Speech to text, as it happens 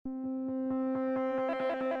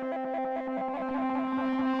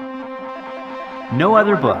No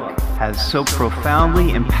other book has so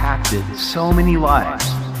profoundly impacted so many lives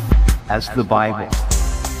as the Bible.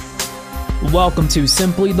 Welcome to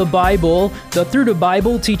Simply the Bible, the Through the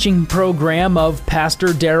Bible teaching program of Pastor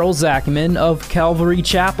Daryl Zachman of Calvary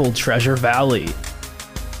Chapel, Treasure Valley.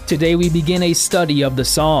 Today we begin a study of the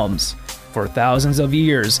Psalms. For thousands of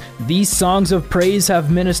years, these songs of praise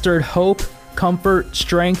have ministered hope, comfort,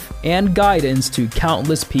 strength, and guidance to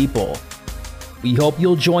countless people. We hope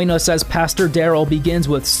you'll join us as Pastor Daryl begins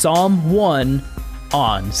with Psalm 1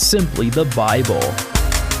 on Simply the Bible.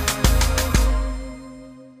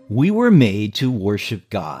 We were made to worship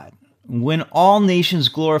God. When all nations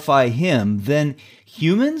glorify Him, then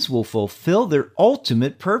humans will fulfill their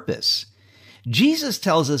ultimate purpose. Jesus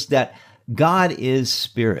tells us that God is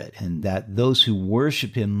spirit, and that those who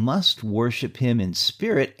worship Him must worship Him in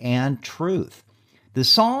spirit and truth. The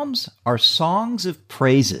Psalms are songs of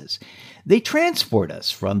praises. They transport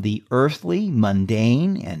us from the earthly,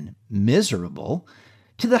 mundane, and miserable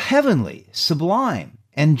to the heavenly, sublime,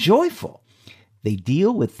 and joyful. They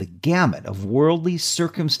deal with the gamut of worldly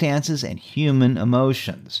circumstances and human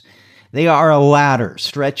emotions. They are a ladder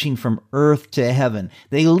stretching from earth to heaven.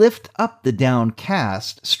 They lift up the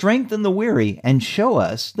downcast, strengthen the weary, and show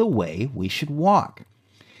us the way we should walk.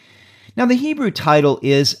 Now, the Hebrew title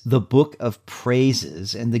is the Book of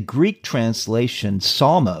Praises, and the Greek translation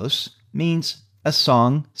psalmos means a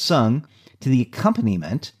song sung to the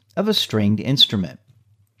accompaniment of a stringed instrument.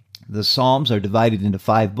 The Psalms are divided into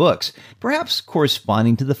 5 books, perhaps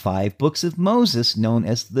corresponding to the 5 books of Moses known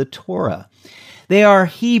as the Torah. They are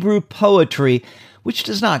Hebrew poetry, which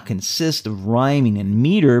does not consist of rhyming and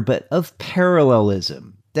meter, but of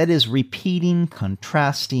parallelism, that is, repeating,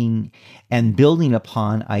 contrasting, and building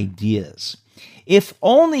upon ideas. If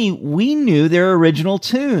only we knew their original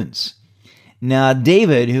tunes. Now,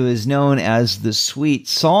 David, who is known as the sweet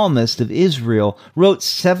psalmist of Israel, wrote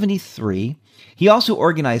 73. He also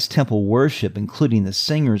organized temple worship, including the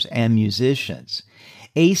singers and musicians.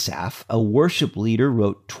 Asaph, a worship leader,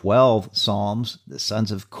 wrote 12 psalms. The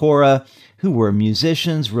sons of Korah, who were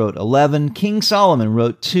musicians, wrote 11. King Solomon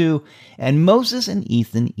wrote 2, and Moses and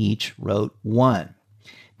Ethan each wrote 1.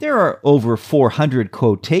 There are over 400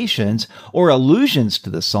 quotations or allusions to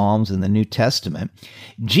the Psalms in the New Testament.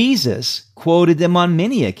 Jesus quoted them on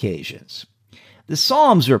many occasions. The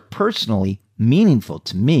Psalms are personally meaningful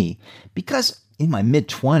to me because in my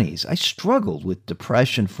mid-20s, I struggled with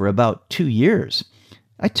depression for about 2 years.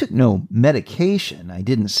 I took no medication. I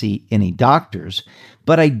didn't see any doctors,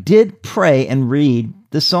 but I did pray and read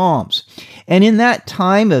the Psalms. And in that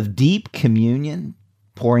time of deep communion,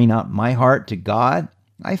 pouring out my heart to God,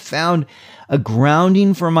 I found a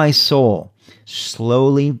grounding for my soul.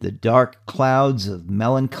 Slowly, the dark clouds of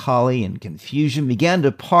melancholy and confusion began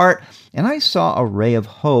to part, and I saw a ray of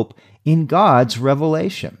hope in God's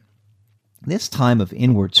revelation. This time of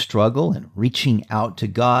inward struggle and reaching out to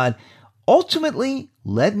God ultimately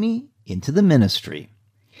led me into the ministry.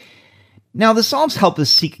 Now, the Psalms help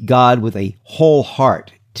us seek God with a whole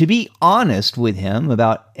heart, to be honest with Him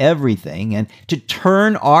about everything, and to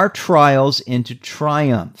turn our trials into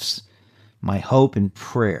triumphs. My hope and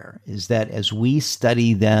prayer is that as we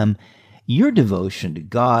study them, your devotion to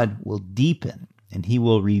God will deepen, and He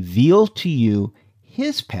will reveal to you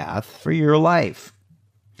His path for your life.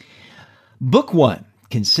 Book 1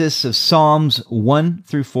 consists of Psalms 1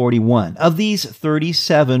 through 41. Of these,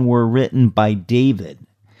 37 were written by David.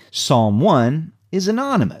 Psalm 1 is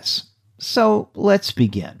anonymous. So let's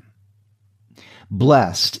begin.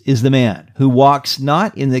 Blessed is the man who walks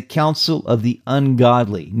not in the counsel of the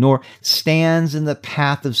ungodly, nor stands in the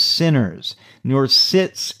path of sinners, nor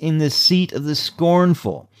sits in the seat of the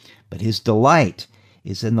scornful. But his delight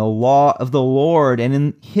is in the law of the Lord, and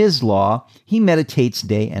in His law he meditates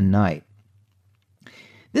day and night.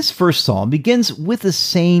 This first psalm begins with the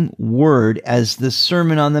same word as the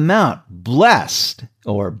Sermon on the Mount, blessed,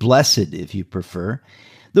 or blessed if you prefer.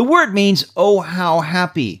 The word means, oh, how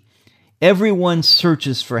happy. Everyone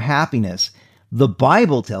searches for happiness. The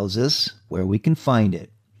Bible tells us where we can find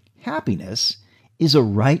it. Happiness is a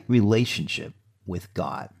right relationship with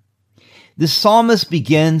God. The psalmist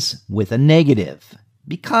begins with a negative.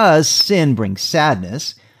 Because sin brings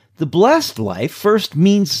sadness, the blessed life first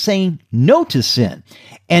means saying no to sin.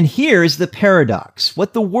 And here's the paradox.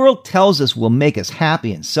 What the world tells us will make us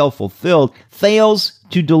happy and self-fulfilled fails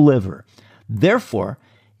to deliver. Therefore,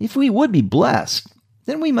 if we would be blessed,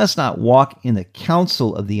 then we must not walk in the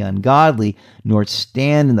counsel of the ungodly, nor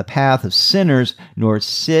stand in the path of sinners, nor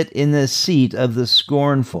sit in the seat of the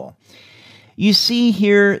scornful. You see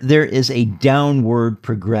here, there is a downward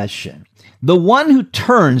progression. The one who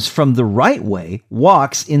turns from the right way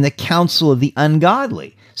walks in the counsel of the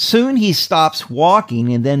ungodly. Soon he stops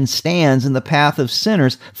walking and then stands in the path of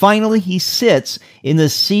sinners. Finally, he sits in the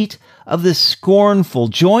seat of the scornful,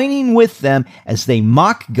 joining with them as they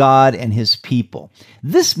mock God and his people.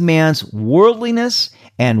 This man's worldliness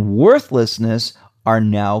and worthlessness are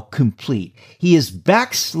now complete. He is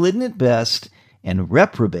backslidden at best and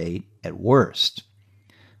reprobate at worst.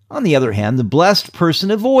 On the other hand, the blessed person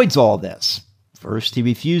avoids all this. First, he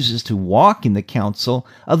refuses to walk in the counsel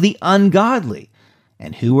of the ungodly.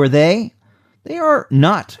 And who are they? They are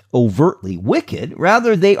not overtly wicked.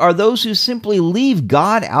 Rather, they are those who simply leave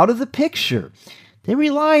God out of the picture. They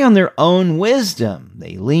rely on their own wisdom.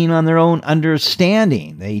 They lean on their own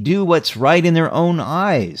understanding. They do what's right in their own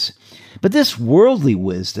eyes. But this worldly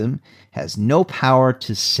wisdom has no power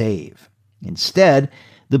to save. Instead,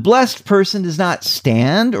 the blessed person does not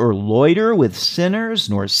stand or loiter with sinners,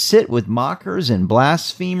 nor sit with mockers and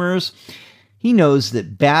blasphemers. He knows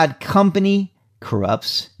that bad company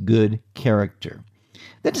corrupts good character.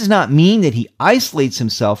 That does not mean that he isolates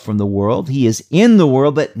himself from the world. He is in the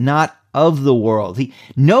world, but not of the world. He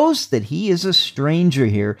knows that he is a stranger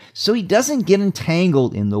here, so he doesn't get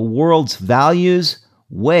entangled in the world's values,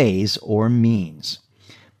 ways, or means.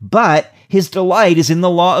 But his delight is in the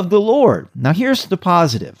law of the Lord. Now here's the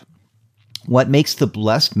positive. What makes the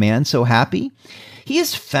blessed man so happy? He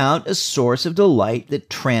has found a source of delight that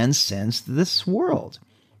transcends this world.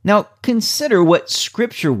 Now consider what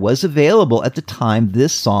scripture was available at the time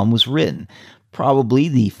this psalm was written. Probably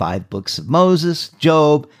the 5 books of Moses,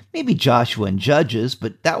 Job, maybe Joshua and Judges,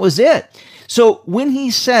 but that was it. So when he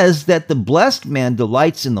says that the blessed man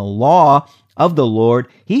delights in the law of the Lord,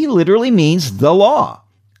 he literally means the law.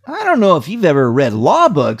 I don't know if you've ever read law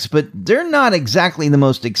books, but they're not exactly the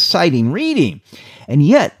most exciting reading. And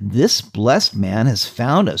yet, this blessed man has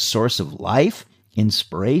found a source of life,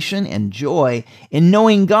 inspiration, and joy in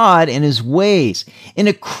knowing God and his ways. In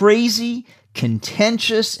a crazy,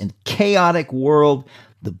 contentious, and chaotic world,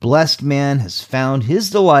 the blessed man has found his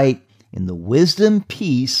delight in the wisdom,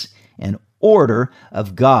 peace, and order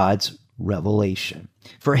of God's revelation.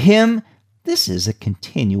 For him, this is a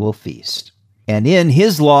continual feast. And in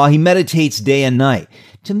his law, he meditates day and night.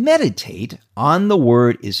 To meditate on the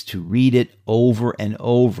word is to read it over and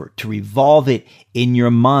over, to revolve it in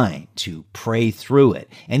your mind, to pray through it,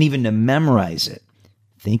 and even to memorize it.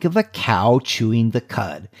 Think of a cow chewing the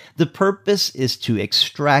cud. The purpose is to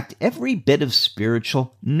extract every bit of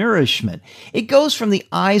spiritual nourishment. It goes from the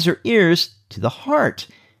eyes or ears to the heart.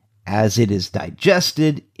 As it is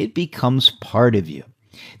digested, it becomes part of you.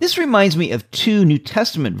 This reminds me of 2 New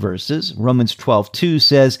Testament verses. Romans 12:2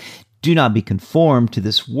 says, "Do not be conformed to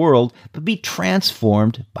this world, but be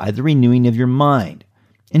transformed by the renewing of your mind."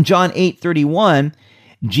 In John 8:31,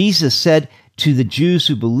 Jesus said to the Jews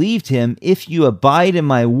who believed him, "If you abide in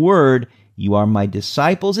my word, you are my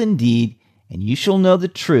disciples indeed, and you shall know the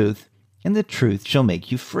truth, and the truth shall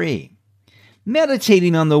make you free."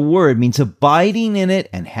 Meditating on the word means abiding in it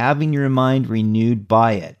and having your mind renewed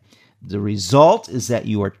by it. The result is that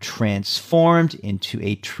you are transformed into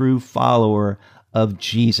a true follower of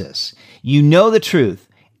Jesus. You know the truth,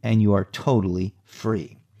 and you are totally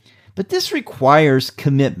free. But this requires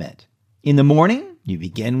commitment. In the morning, you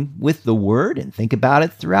begin with the word and think about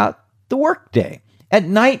it throughout the workday. At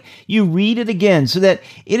night, you read it again so that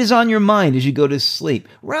it is on your mind as you go to sleep.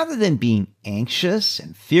 Rather than being anxious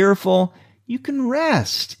and fearful, you can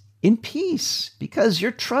rest in peace because you're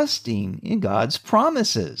trusting in God's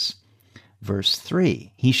promises. Verse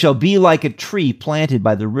 3, "He shall be like a tree planted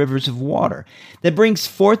by the rivers of water, that brings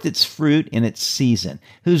forth its fruit in its season,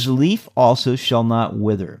 whose leaf also shall not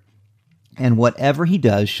wither, and whatever he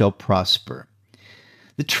does shall prosper."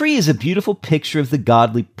 The tree is a beautiful picture of the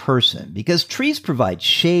godly person because trees provide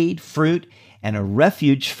shade, fruit, and a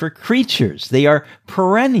refuge for creatures. They are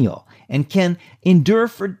perennial and can endure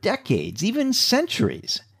for decades, even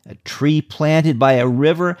centuries. A tree planted by a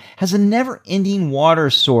river has a never-ending water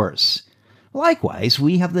source. Likewise,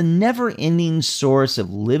 we have the never-ending source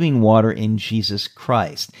of living water in Jesus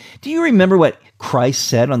Christ. Do you remember what Christ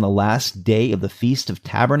said on the last day of the Feast of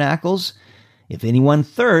Tabernacles? "If anyone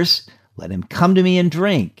thirsts, let him come to me and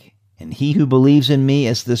drink. And he who believes in me,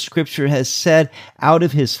 as the scripture has said, out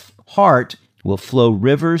of his heart will flow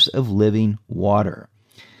rivers of living water."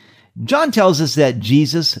 John tells us that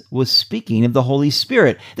Jesus was speaking of the Holy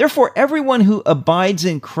Spirit. Therefore, everyone who abides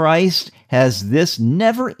in Christ has this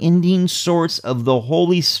never-ending source of the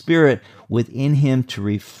Holy Spirit within him to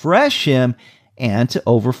refresh him and to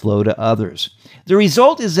overflow to others. The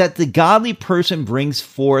result is that the godly person brings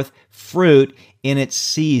forth fruit in its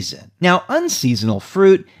season. Now, unseasonal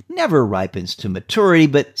fruit never ripens to maturity,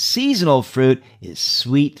 but seasonal fruit is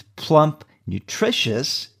sweet, plump,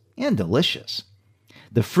 nutritious, and delicious.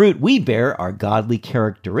 The fruit we bear are godly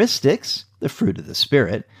characteristics, the fruit of the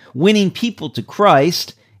Spirit, winning people to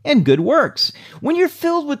Christ, and good works. When you're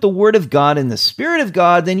filled with the Word of God and the Spirit of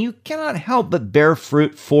God, then you cannot help but bear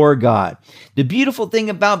fruit for God. The beautiful thing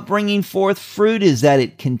about bringing forth fruit is that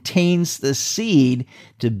it contains the seed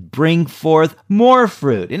to bring forth more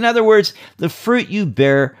fruit. In other words, the fruit you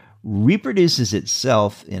bear reproduces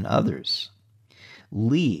itself in others.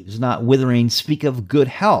 Leaves not withering speak of good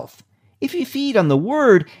health. If you feed on the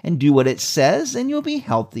Word and do what it says, then you'll be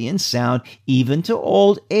healthy and sound even to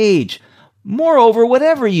old age. Moreover,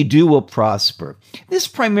 whatever you do will prosper. This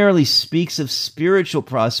primarily speaks of spiritual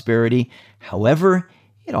prosperity. However,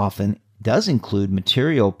 it often does include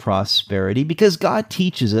material prosperity because God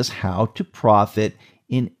teaches us how to profit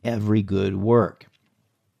in every good work.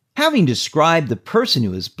 Having described the person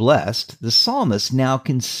who is blessed, the psalmist now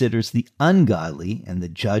considers the ungodly and the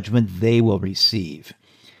judgment they will receive.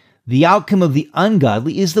 The outcome of the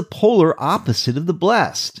ungodly is the polar opposite of the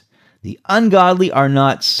blessed. The ungodly are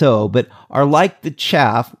not so, but are like the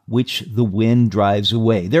chaff which the wind drives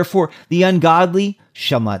away. Therefore, the ungodly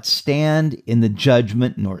shall not stand in the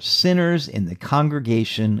judgment, nor sinners in the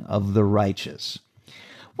congregation of the righteous.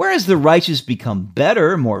 Whereas the righteous become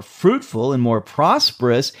better, more fruitful, and more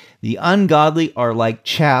prosperous, the ungodly are like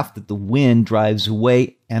chaff that the wind drives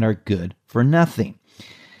away and are good for nothing.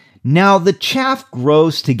 Now the chaff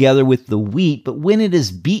grows together with the wheat, but when it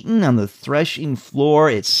is beaten on the threshing floor,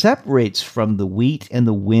 it separates from the wheat, and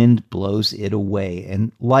the wind blows it away.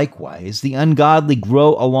 And likewise, the ungodly grow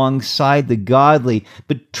alongside the godly,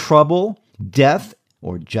 but trouble, death,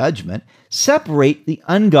 or judgment separate the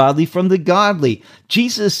ungodly from the godly.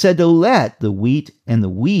 Jesus said to let the wheat and the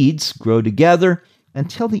weeds grow together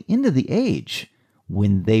until the end of the age,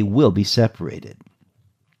 when they will be separated.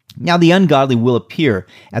 Now the ungodly will appear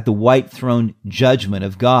at the white throne judgment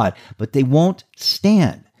of God, but they won't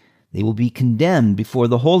stand. They will be condemned before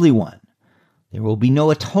the Holy One. There will be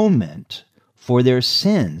no atonement for their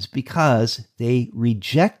sins because they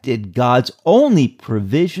rejected God's only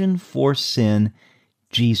provision for sin,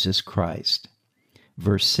 Jesus Christ.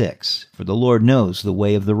 Verse 6, for the Lord knows the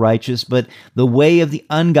way of the righteous, but the way of the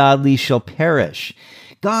ungodly shall perish.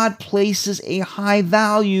 God places a high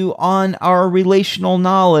value on our relational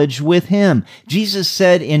knowledge with Him. Jesus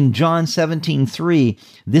said in John 17:3,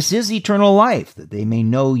 this is eternal life, that they may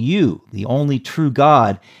know you, the only true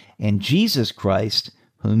God, and Jesus Christ,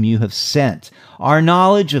 whom you have sent. Our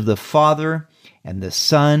knowledge of the Father and the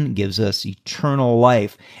Son gives us eternal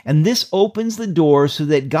life, and this opens the door so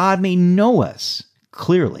that God may know us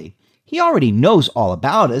clearly. He already knows all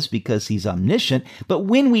about us because He's omniscient, but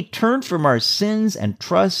when we turn from our sins and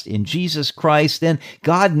trust in Jesus Christ, then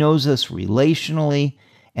God knows us relationally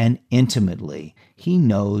and intimately. He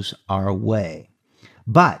knows our way.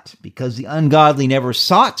 But because the ungodly never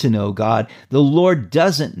sought to know God, the Lord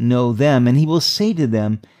doesn't know them, and He will say to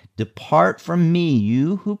them, depart from me,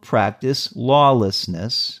 you who practice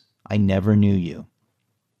lawlessness. I never knew you.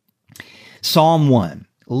 Psalm 1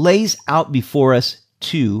 lays out before us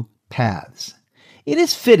two paths. It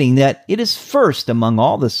is fitting that it is first among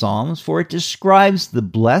all the Psalms, for it describes the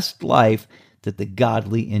blessed life that the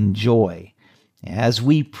godly enjoy. As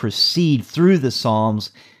we proceed through the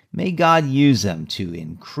Psalms, may God use them to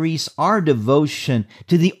increase our devotion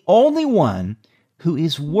to the only one who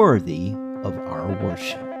is worthy of our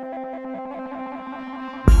worship.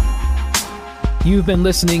 You've been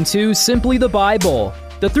listening to Simply the Bible,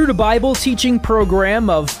 the Through the Bible teaching program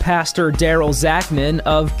of Pastor Daryl Zachman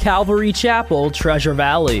of Calvary Chapel, Treasure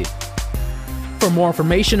Valley. For more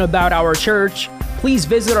information about our church, please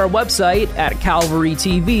visit our website at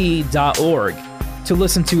calvarytv.org. To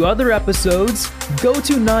listen to other episodes, go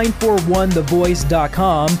to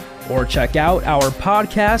 941thevoice.com or check out our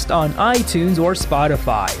podcast on iTunes or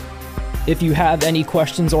Spotify. If you have any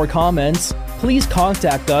questions or comments, please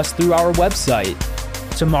contact us through our website.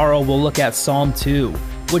 Tomorrow we'll look at Psalm 2,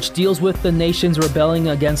 which deals with the nations rebelling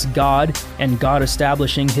against God and God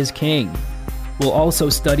establishing His king. We'll also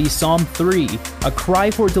study Psalm 3, a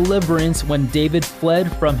cry for deliverance when David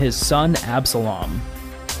fled from his son Absalom.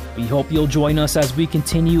 We hope you'll join us as we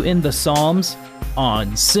continue in the Psalms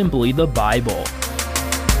on Simply the Bible.